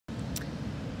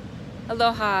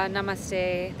Aloha,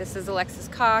 namaste. This is Alexis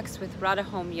Cox with Radha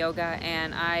Home Yoga,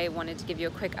 and I wanted to give you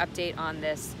a quick update on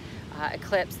this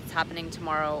eclipse that's happening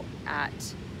tomorrow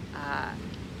at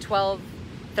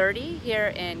 12:30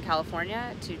 here in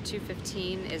California to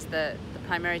 2:15 is the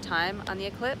primary time on the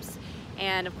eclipse.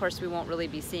 And of course we won't really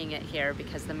be seeing it here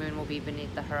because the moon will be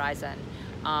beneath the horizon.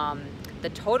 The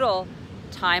total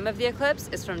time of the eclipse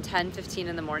is from 10:15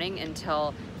 in the morning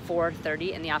until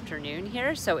 4:30 in the afternoon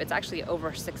here, so it's actually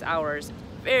over 6 hours.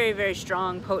 Very, very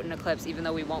strong, potent eclipse, even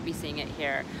though we won't be seeing it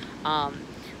here.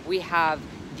 We have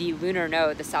the lunar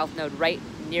node, the south node, right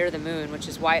near the moon, which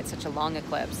is why it's such a long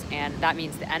eclipse, and that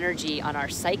means the energy on our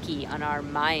psyche, on our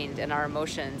mind, and our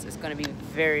emotions is going to be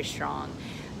very strong.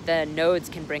 The nodes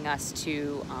can bring us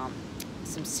to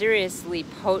some seriously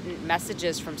potent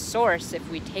messages from source if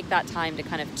we take that time to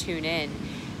kind of tune in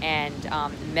and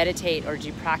meditate or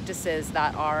do practices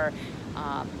that are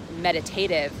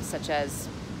meditative, such as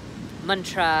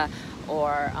mantra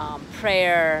or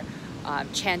prayer,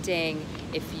 chanting.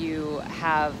 If you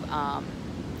have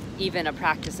even a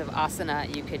practice of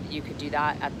asana, you could do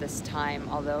that at this time,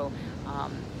 although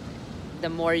the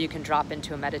more you can drop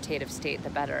into a meditative state, the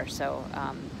better. So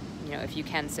you know, if you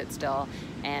can sit still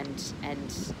and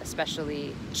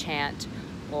especially chant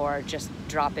or just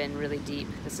drop in really deep,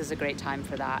 this is a great time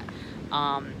for that.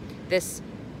 This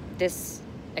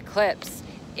eclipse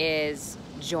is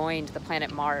joined the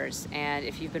planet Mars, and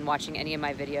if you've been watching any of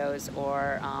my videos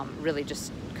or really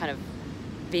just kind of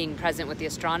being present with the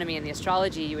astronomy and the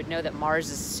astrology, you would know that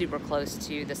Mars is super close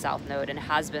to the south node and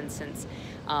has been since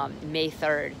May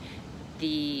 3rd.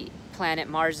 The planet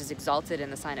Mars is exalted in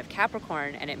the sign of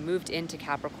Capricorn, and it moved into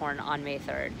Capricorn on May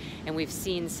 3rd. And we've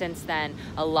seen since then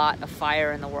a lot of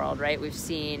fire in the world, right? We've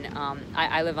seen,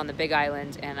 I live on the Big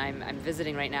Island, and I'm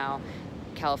visiting right now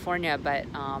California, but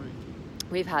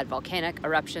we've had volcanic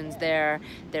eruptions there.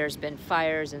 There's been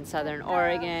fires in southern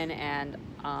Oregon and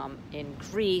in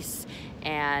Greece,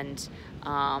 and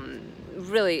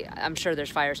really, I'm sure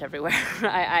there's fires everywhere.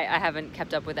 I haven't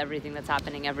kept up with everything that's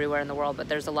happening everywhere in the world, but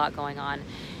there's a lot going on.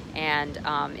 And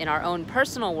in our own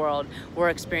personal world, we're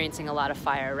experiencing a lot of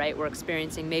fire, right? We're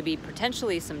experiencing maybe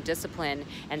potentially some discipline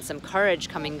and some courage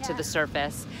coming to the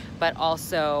surface, but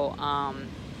also,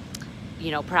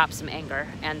 you know, perhaps some anger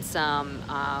and some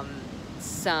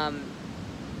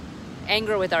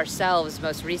anger with ourselves.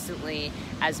 Most recently,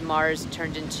 as Mars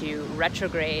turned into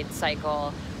retrograde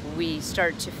cycle, we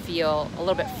start to feel a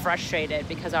little bit frustrated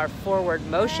because our forward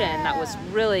motion that was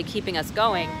really keeping us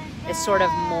going is sort of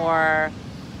more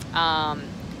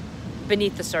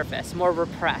beneath the surface, more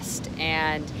repressed,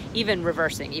 and even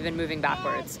reversing, even moving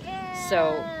backwards.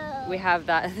 So we have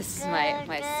that. This is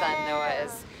my son Noah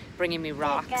is bringing me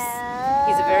rocks. He's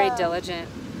a very diligent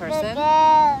person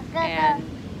and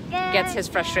gets his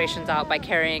frustrations out by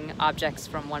carrying objects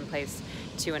from one place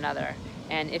to another.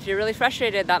 And if you're really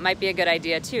frustrated, that might be a good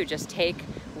idea too. Just take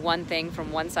one thing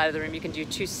from one side of the room. You can do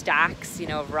 2 stacks, you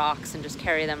know, of rocks and just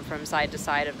carry them from side to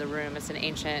side of the room. It's an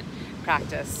ancient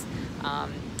practice. I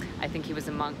think he was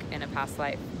a monk in a past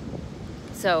life.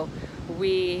 So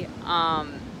we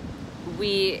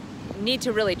need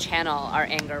to really channel our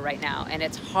anger right now, and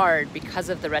it's hard because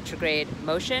of the retrograde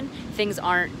motion. Things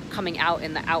aren't coming out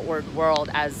in the outward world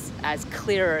as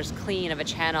clear, as clean of a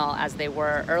channel as they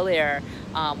were earlier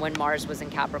when Mars was in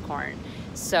Capricorn.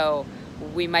 So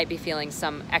we might be feeling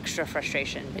some extra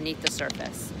frustration beneath the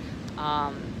surface.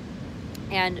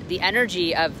 And the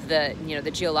energy of the, you know,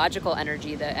 the geological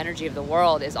energy, the energy of the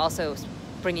world is also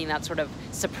bringing that sort of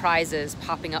surprises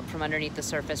popping up from underneath the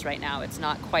surface right now. It's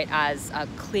not quite as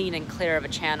clean and clear of a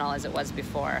channel as it was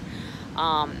before.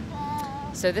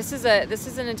 So this is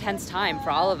an intense time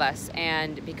for all of us,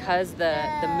 and because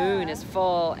the moon is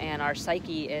full and our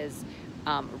psyche is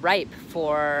ripe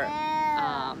for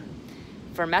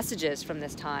messages from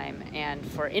this time and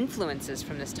for influences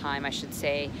from this time, I should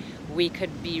say, we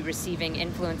could be receiving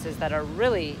influences that are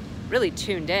really, really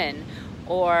tuned in,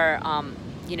 or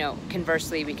you know,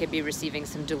 conversely, we could be receiving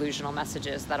some delusional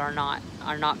messages that are not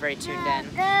very tuned in.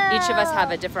 Each of us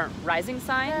have a different rising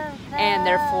sign, and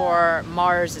therefore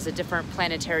Mars is a different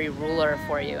planetary ruler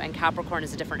for you, and Capricorn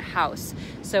is a different house.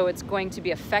 So it's going to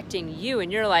be affecting you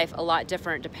in your life a lot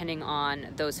different depending on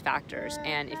those factors.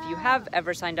 And if you have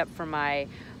ever signed up for my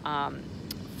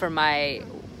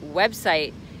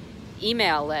website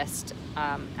email list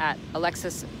at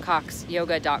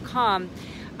alexiscoxyoga.com,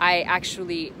 I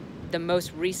actually, the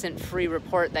most recent free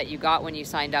report that you got when you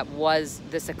signed up was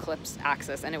this eclipse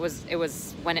axis, and it was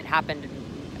when it happened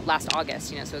last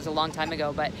August, you know, so it was a long time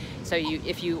ago. But so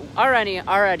if you are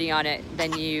already on it,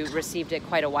 then you received it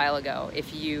quite a while ago.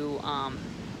 If you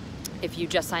If you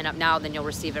just sign up now, then you'll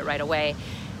receive it right away.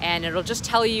 And it'll just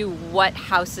tell you what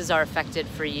houses are affected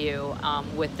for you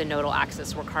with the nodal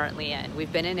axis we're currently in.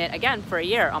 We've been in it, again, for a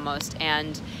year almost,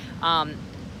 and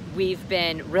we've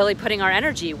been really putting our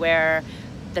energy where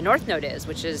the North Node is,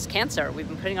 which is Cancer. We've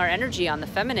been putting our energy on the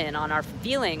feminine, on our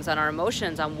feelings, on our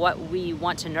emotions, on what we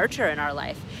want to nurture in our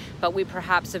life. But we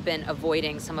perhaps have been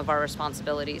avoiding some of our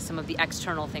responsibilities, some of the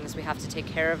external things we have to take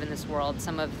care of in this world,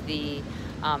 some of the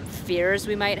fears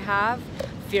we might have,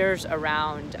 fears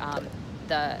around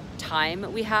the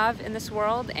time we have in this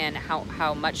world and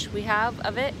how much we have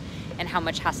of it and how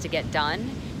much has to get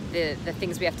done, the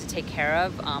things we have to take care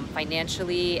of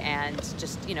financially and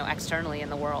just, you know, externally in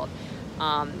the world.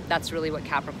 That's really what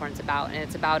Capricorn's about, and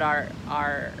it's about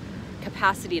our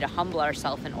capacity to humble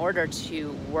ourselves in order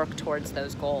to work towards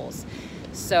those goals.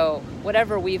 So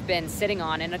whatever we've been sitting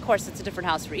on, and of course it's a different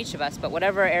house for each of us, but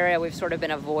whatever area we've sort of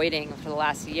been avoiding for the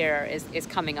last year is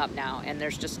coming up now, and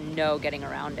there's just no getting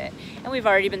around it. And we've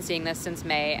already been seeing this since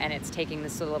May, and it's taking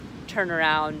this little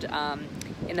turnaround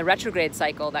in the retrograde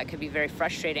cycle that could be very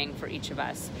frustrating for each of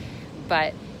us.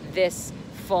 But this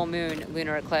full moon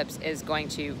lunar eclipse is going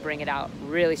to bring it out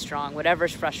really strong.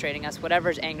 Whatever's frustrating us,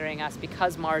 whatever's angering us,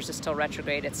 because Mars is still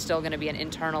retrograde, it's still going to be an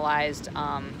internalized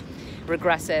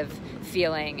regressive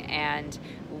feeling, and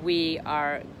we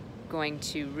are going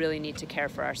to really need to care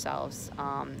for ourselves,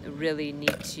 really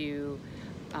need to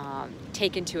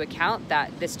take into account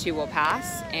that this too will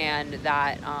pass, and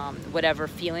that whatever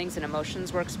feelings and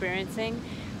emotions we're experiencing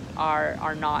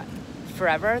are not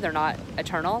forever. They're not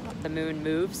eternal. The moon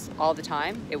moves all the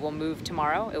time. It will move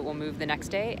tomorrow. It will move the next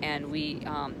day, and we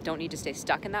don't need to stay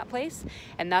stuck in that place.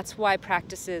 And that's why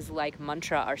practices like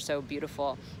mantra are so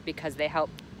beautiful, because they help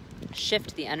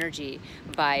shift the energy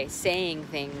by saying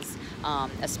things,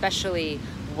 especially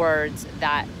words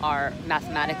that are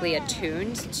mathematically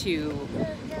attuned to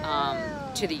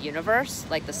the universe,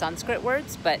 like the Sanskrit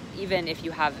words. But even if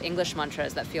you have English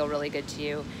mantras that feel really good to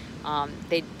you,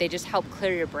 they just help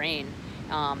clear your brain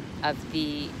of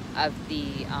the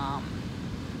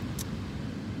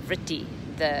vritti,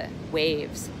 the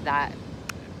waves that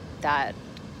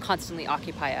constantly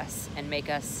occupy us and make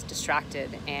us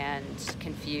distracted and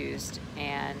confused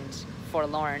and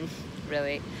forlorn,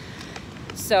 really.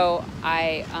 So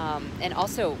and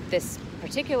also this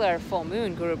particular full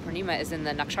moon, Guru Purnima, is in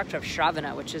the nakshatra of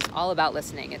Shravana, which is all about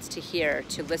listening. It's to hear,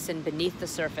 to listen beneath the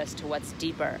surface to what's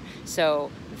deeper. So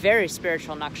very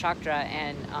spiritual nakshatra,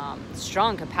 and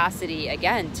strong capacity,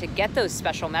 again, to get those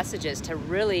special messages, to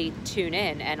really tune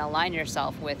in and align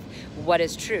yourself with what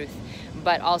is truth,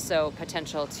 but also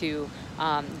potential to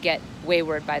get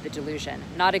wayward by the delusion.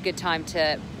 Not a good time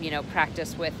to, you know,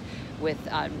 practice with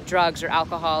drugs or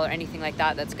alcohol or anything like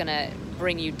that that's going to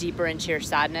bring you deeper into your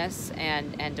sadness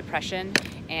and depression,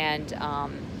 and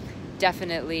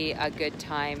definitely a good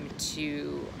time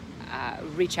to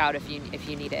reach out if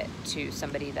you need it to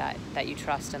somebody that you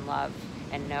trust and love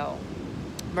and know.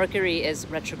 Mercury is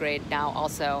retrograde now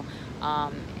also,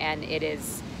 and it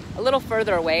is a little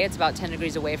further away. It's about 10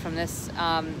 degrees away from this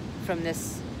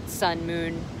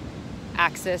sun-moon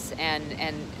axis and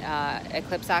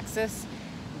eclipse axis.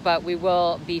 But we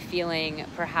will be feeling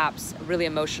perhaps really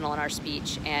emotional in our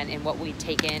speech and in what we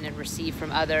take in and receive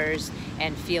from others,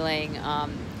 and feeling,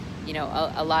 you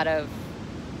know, a lot of,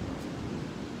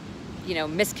 you know,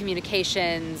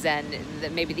 miscommunications, and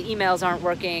maybe the emails aren't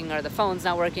working, or the phone's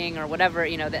not working, or whatever,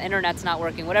 you know, the internet's not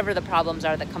working, whatever the problems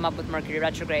are that come up with Mercury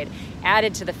retrograde,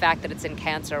 added to the fact that it's in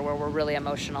Cancer, where we're really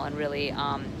emotional and really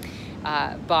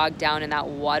bogged down in that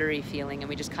watery feeling, and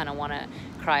we just kind of want to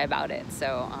cry about it.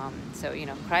 So you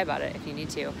know, cry about it if you need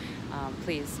to.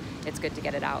 Please, it's good to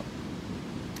get it out.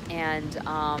 And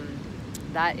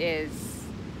that is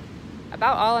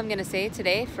about all I'm going to say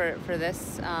today for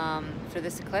this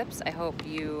eclipse. I hope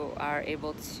you are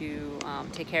able to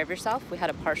take care of yourself. We had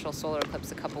a partial solar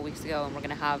eclipse a couple weeks ago, and we're going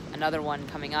to have another one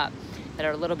coming up that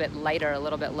are a little bit lighter, a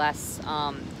little bit less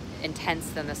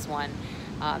intense than this one.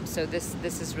 So this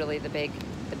is really the big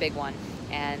one,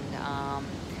 and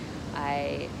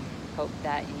I hope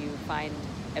that you find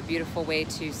a beautiful way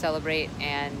to celebrate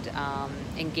and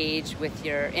engage with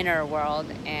your inner world,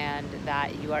 and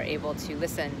that you are able to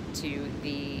listen to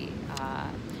the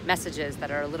messages that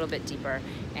are a little bit deeper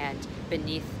and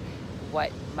beneath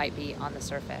what might be on the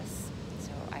surface.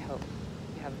 So I hope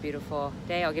you have a beautiful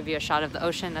day. I'll give you a shot of the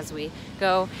ocean as we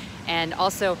go. And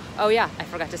also, oh yeah, I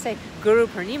forgot to say, Guru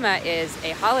Purnima is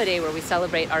a holiday where we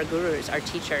celebrate our gurus, our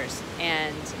teachers.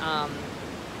 And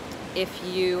if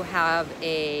you have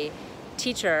a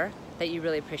teacher that you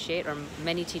really appreciate, or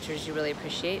many teachers you really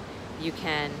appreciate, you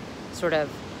can sort of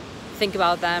think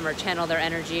about them or channel their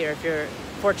energy, or if you're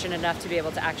fortunate enough to be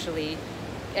able to actually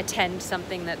attend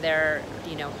something that they're,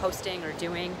 you know, hosting or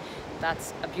doing,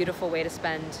 that's a beautiful way to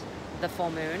spend the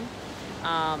full moon.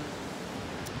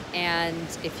 And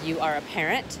if you are a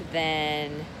parent,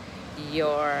 then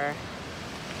your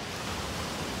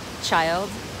child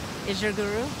is your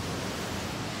guru.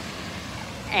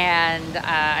 And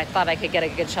I thought I could get a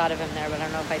good shot of him there, but I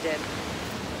don't know if I did.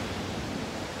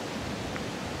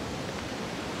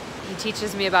 He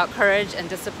teaches me about courage and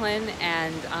discipline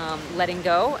and letting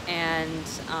go and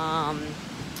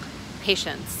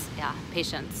patience. Yeah,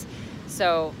 patience.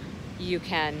 So you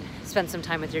can spend some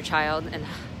time with your child and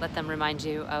let them remind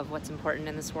you of what's important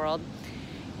in this world.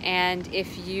 And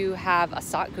if you have a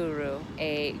Satguru,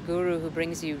 a guru who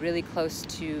brings you really close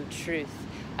to truth,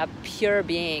 a pure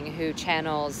being who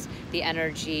channels the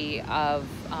energy of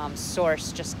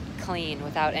source just clean,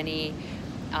 without anything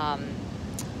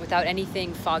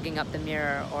fogging up the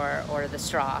mirror or the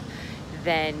straw,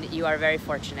 then you are very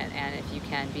fortunate. And if you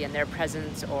can be in their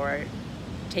presence or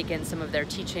take in some of their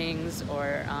teachings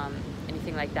or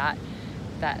anything like that,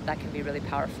 that can be really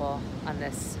powerful on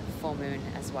this full moon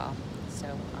as well.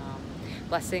 So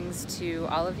blessings to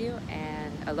all of you,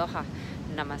 and aloha,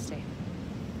 namaste.